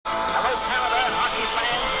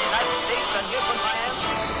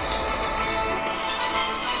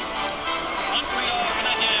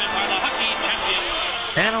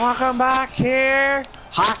Welcome back here,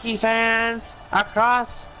 hockey fans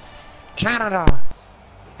across Canada.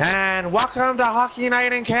 And welcome to Hockey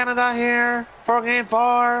Night in Canada here for Game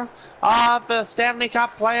 4 of the Stanley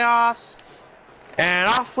Cup playoffs. And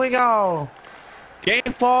off we go.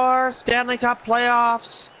 Game 4, Stanley Cup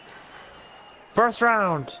playoffs. First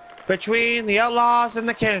round between the Outlaws and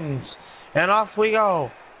the Kings. And off we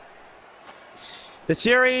go. The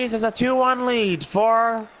series is a 2-1 lead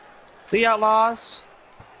for the Outlaws.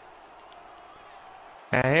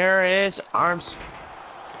 And here is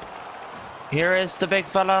Here is the big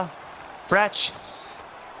fella, Fretch.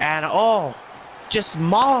 And oh, just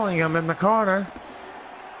mauling him in the corner.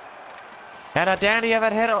 And a dandy of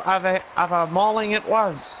a mauling it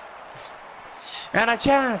was. And a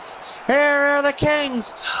chance. Here are the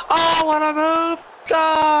Kings. Oh, what a move.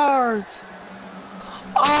 Scores.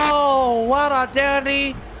 Oh, what a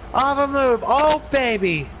dandy of a move. Oh,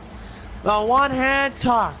 baby. The one-hand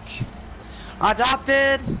tuck.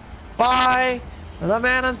 Adopted by the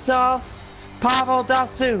man himself, Pavel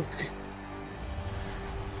Datsyuk,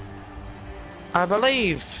 I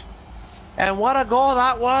believe. And what a goal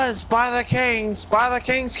that was by the Kings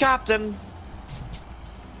captain.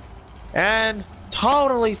 And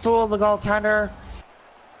totally fooled the goaltender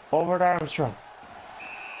over to Armstrong.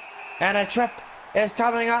 And a trip is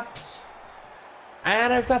coming up.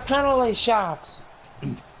 And it's a penalty shot.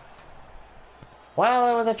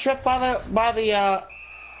 Well, it was a trip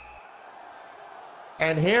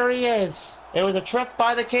and here he is. It was a trip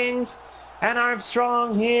by the Kings, and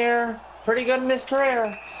Armstrong here, pretty good in his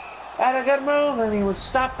career, had a good move, and he was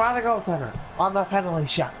stopped by the goaltender on the penalty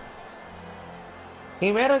shot.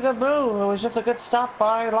 He made a good move. It was just a good stop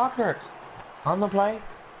by Lockhart on the play.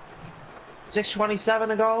 6:27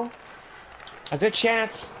 to go. A good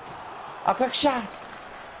chance. A quick shot.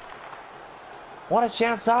 What a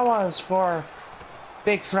chance that was for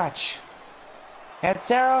Big Fretch. And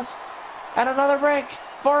Saros, and another break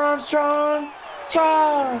for Armstrong.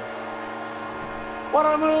 Scores! What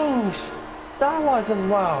a move that was as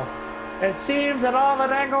well. It seems that all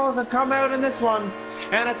the angles have come out in this one,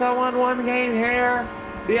 and it's a 1-1 game here.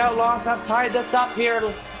 The Outlaws have tied this up here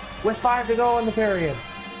with 5 to go in the period.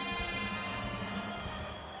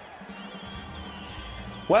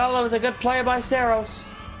 Well, it was a good play by Saros.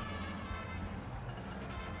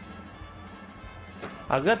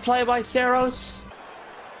 A good play by Saros.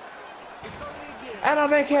 And a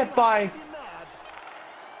big hit by.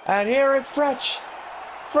 And here is Fretch.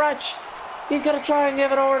 Fretch. He's going to try and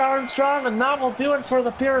give it over to Armstrong, and that will do it for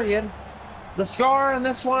the period. The score in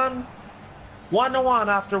this one, 1-1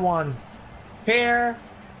 after 1. Here,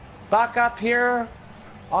 back up here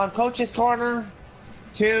on Coach's Corner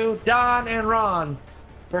to Don and Ron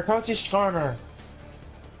for Coach's Corner.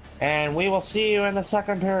 And we will see you in the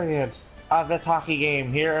second period of this hockey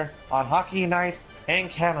game here on Hockey Night in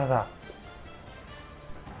Canada.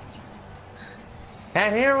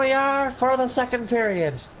 And here we are for the second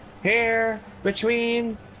period. Here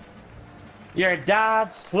between your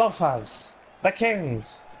dad's Lofas, the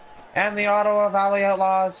Kings, and the Ottawa Valley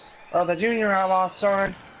Outlaws, or the Junior Outlaws,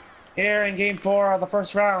 sorry, here in Game 4 of the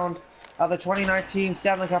first round of the 2019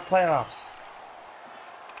 Stanley Cup playoffs.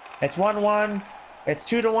 It's 1-1. It's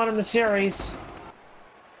 2-1 in the series.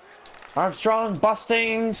 Armstrong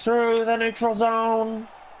busting through the neutral zone.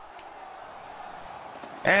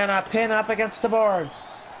 And a pin up against the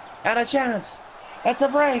boards. And a chance. It's a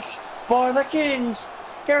break for the Kings.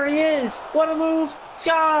 Here he is. What a move.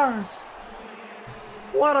 Scores.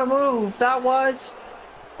 What a move that was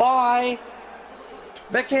by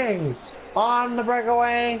the Kings on the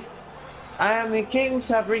breakaway. And the Kings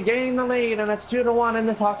have regained the lead, and it's 2-1 in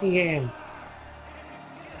this hockey game.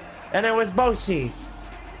 And it was Bosi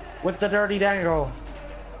with the dirty dangle.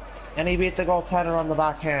 And he beat the goaltender on the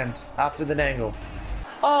backhand after the dangle.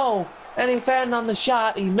 Oh, and he fanned on the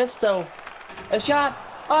shot. He missed a shot.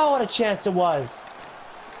 Oh, what a chance it was.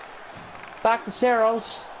 Back to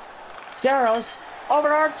Saros. Saros over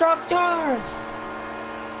to Armstrong. Scores!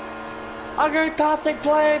 A great passing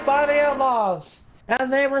play by the Outlaws.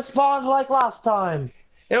 And they respond like last time.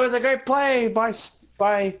 It was a great play by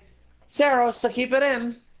Saros to keep it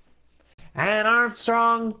in. And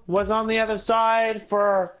Armstrong was on the other side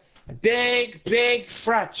for big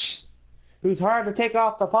Fretch, who's hard to take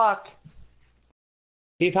off the puck.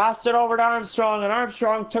 He passed it over to Armstrong, and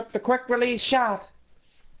Armstrong took the quick release shot.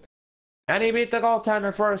 And he beat the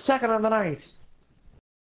goaltender for a second of the night.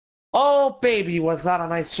 Oh, baby, was that a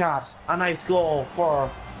nice shot. A nice goal for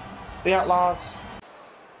the Outlaws.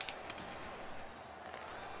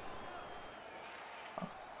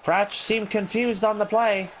 Fretch seemed confused on the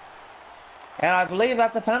play. And I believe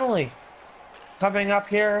that's a penalty. coming up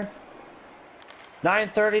here.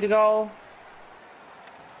 9:30 to go.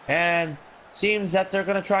 And seems that they're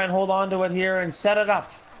going to try and hold on to it here and set it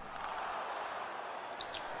up.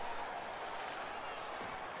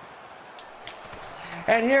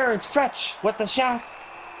 And here is Fretch with the shot.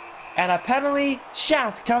 And a penalty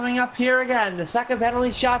shot coming up here again. The second penalty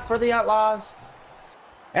shot for the Outlaws.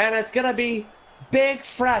 And it's going to be Big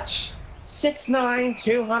Fretch. 6'9",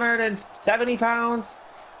 270 pounds.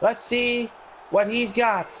 Let's see what he's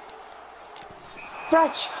got.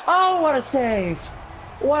 Fretch. Oh, what a save.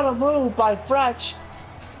 What a move by Fretch.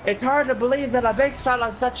 It's hard to believe that a big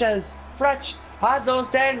fella such as Fretch had those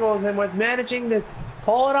dangles and was managing to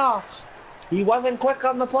pull it off. He wasn't quick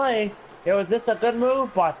on the play. It was just a good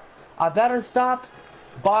move, but a better stop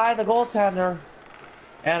by the goaltender.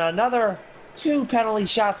 And another 2 penalty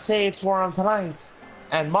shot saves for him tonight.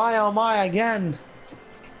 And my oh my again.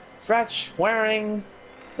 Fretch wearing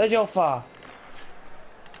the Jofa.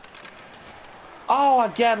 Oh,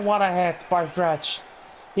 again, what a hit by Fretch.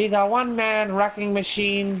 He's a one-man wrecking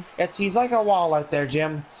machine. He's like a wall out there,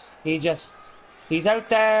 Jim. He's out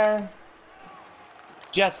there,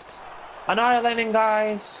 just annihilating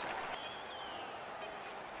guys.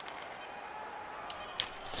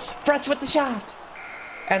 Fretch with the shot.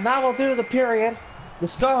 And that will do the period. The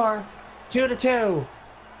score, 2-2.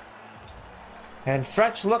 And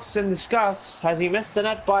Fretch looks in disgust as he missed the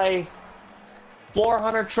net by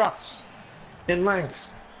 400 trucks in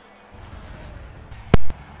length.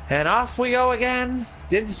 And off we go again.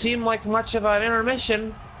 Didn't seem like much of an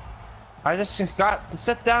intermission. I just got to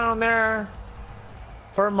sit down there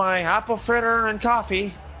for my apple fritter and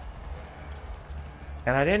coffee.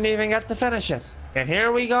 And I didn't even get to finish it. And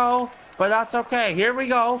here we go. But that's okay. Here we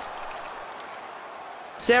go.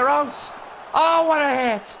 Saros. Oh, what a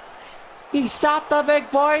hit. He sat the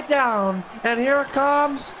big boy down. And here it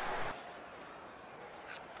comes.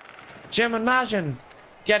 Jim, imagine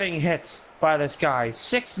getting hit by this guy.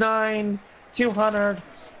 6'9",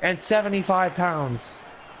 275 pounds.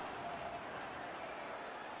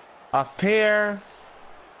 Of pure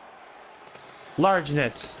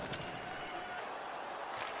largeness.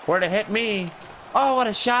 Were to hit me. Oh, what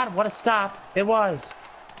a shot, what a stop. It was.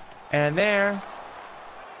 And there.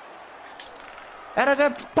 And a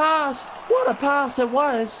good pass. What a pass it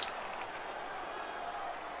was.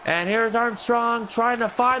 And here's Armstrong trying to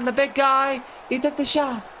find the big guy. He took the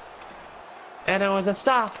shot. And it was a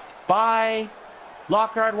stop by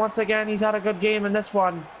Lockhart. Once again, he's had a good game in this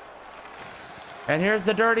one. And here's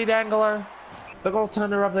the dirty dangler, the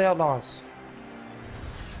goaltender of the Outlaws.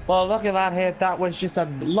 Well, look at that hit. That was just a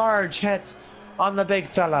large hit on the big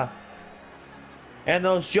fella. And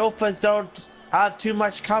those Jofas don't have too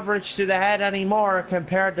much coverage to the head anymore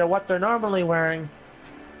compared to what they're normally wearing.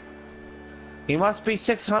 He must be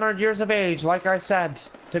 600 years of age, like I said,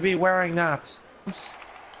 to be wearing that.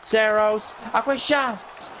 Saros, a quick shot.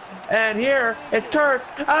 And here is Kurtz.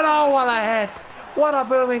 And oh, what a hit. What a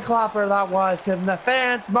booming clapper that was. And the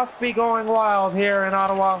fans must be going wild here in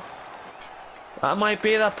Ottawa. That might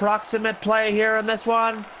be the proximate play here in this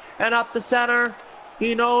one. And up the center.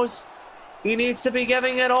 He knows he needs to be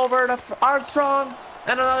giving it over to Armstrong.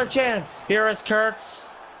 And another chance. Here is Kurtz.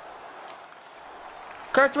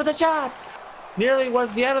 Kurtz with a shot. Nearly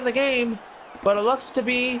was the end of the game. But it looks to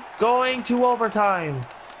be going to overtime.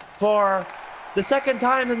 For the second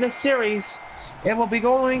time in this series, it will be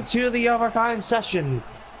going to the overtime session.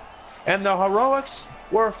 And the heroics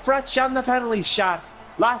were Fretch on the penalty shot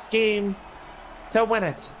last game to win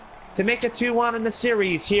it. To make it 2-1 in the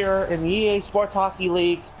series here in the EA Sports Hockey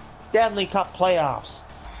League Stanley Cup playoffs.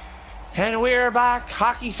 And we're back,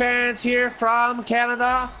 hockey fans here from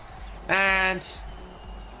Canada. And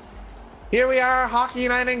here we are, Hockey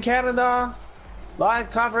Night in Canada.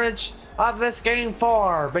 Live coverage of this game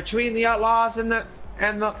 4 between the Outlaws and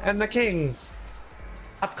the Kings.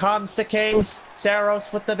 Up comes the Kings.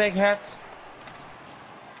 Saros with the big hit.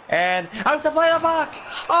 And out to play the puck.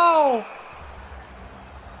 Oh!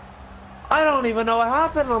 I don't even know what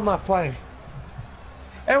happened on that play.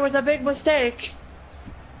 It was a big mistake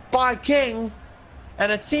by King,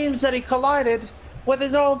 and it seems that he collided with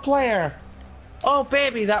his own player. Oh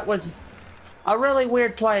baby, that was a really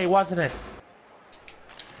weird play, wasn't it?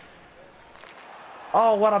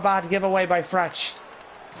 Oh, what a bad giveaway by Fretch.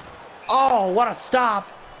 Oh, what a stop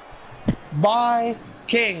by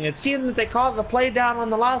King. It seemed that they called the play down on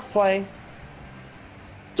the last play.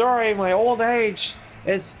 Sorry, my old age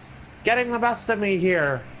is getting the best of me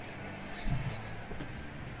here.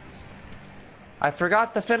 I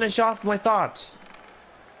forgot to finish off my thought.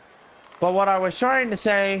 But what I was trying to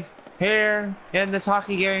say here in this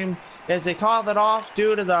hockey game is they called it off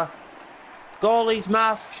due to the goalie's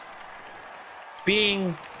mask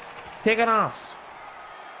being taken off.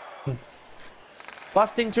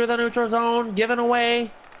 Busting through the neutral zone, given away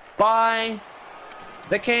by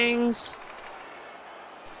the Kings.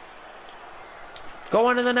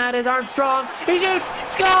 Going to the net is Armstrong. He shoots,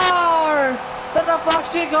 scores! The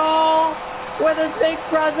deflection goal with his big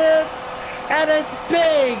presence and his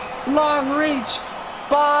big long reach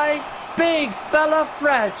by big fella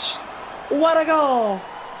French. What a goal!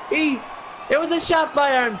 It was a shot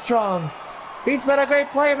by Armstrong. He's been a great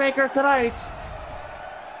playmaker tonight.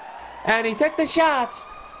 And he took the shot,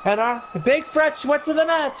 and our big French went to the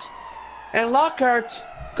net, and Lockhart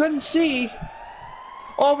couldn't see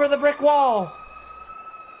over the brick wall.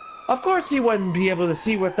 Of course he wouldn't be able to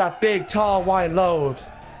see with that big, tall, wide load.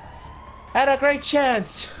 And a great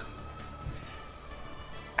chance.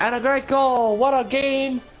 And a great goal. What a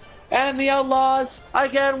game. And the Outlaws,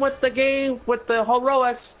 again with the game, with the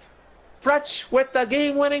heroics. French with the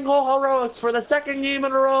game-winning goal heroics for the second game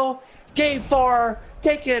in a row. Game 4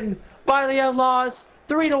 taken by the Outlaws,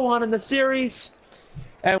 3-1 in the series.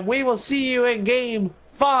 And we will see you in Game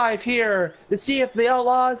 5 here to see if the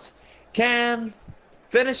Outlaws can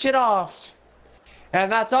finish it off.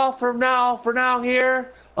 And that's all for now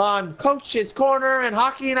here on Coach's Corner and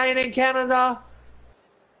Hockey Night in Canada.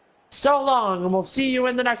 So long, and we'll see you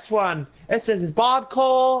in the next one. This is Bob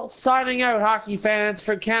Cole signing out, hockey fans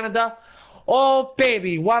from Canada. Oh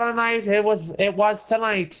baby, what a night it was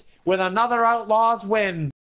tonight with another Outlaws win.